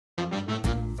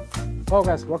Hello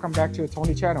guys, welcome back to the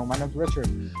Tongli channel. My name is Richard.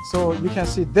 So you can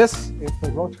see this is the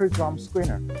rotary drum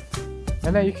screener.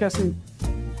 And then you can see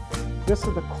this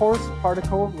is the coarse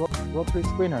particle rotary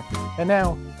screener. And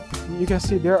then you can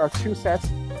see there are two sets,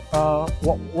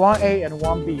 1A and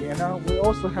 1B. And then we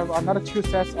also have another two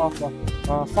sets of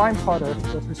fine powder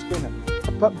rotary screener.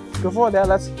 But before that,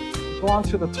 let's go on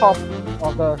to the top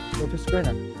of the rotary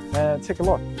screener and take a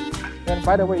look. And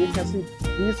by the way, you can see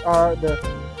these are the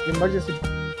emergency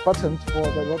buttons for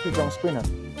the rotary drum screener,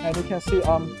 and you can see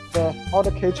all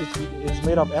the cages is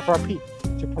made of FRP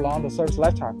to prolong the service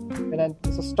lifetime. And then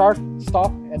it's a start,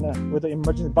 stop, and with the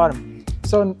emergency button.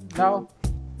 So now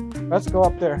let's go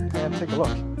up there and take a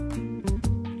look.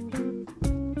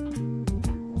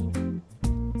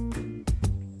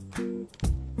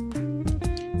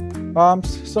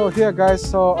 So here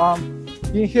guys,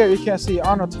 in here you can see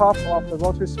on the top of the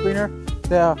rotary screener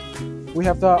there we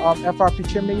have the FRP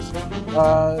chimneys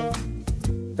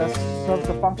that serve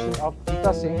the function of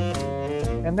dusting.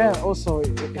 And then also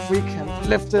if we can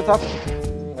lift it up,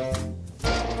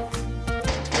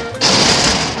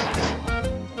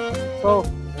 so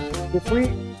if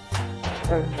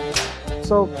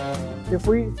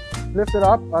we lift it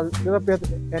up a little bit,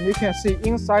 and you can see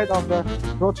inside of the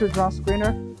rotary drum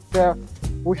screener there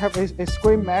we have a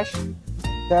screen mesh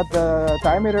that the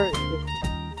diameter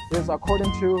is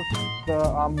according to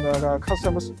the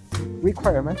customer's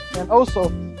requirement. And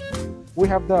also we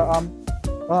have the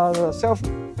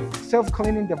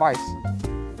self-cleaning device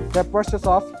that brushes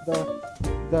off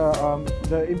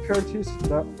the impurities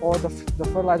or the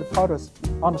fertilizer powders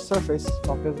on the surface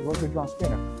of the rotary drum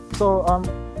screener. So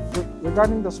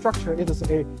regarding the structure, it is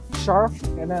a shaft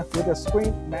and then with a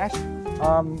screen mesh.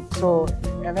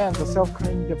 And then the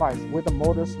self-cleaning device with the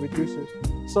motors, reducers.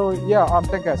 So yeah,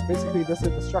 thank you guys. Basically, this is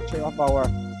the structure of our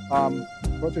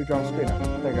rotary drum screener.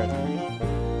 Thank you guys.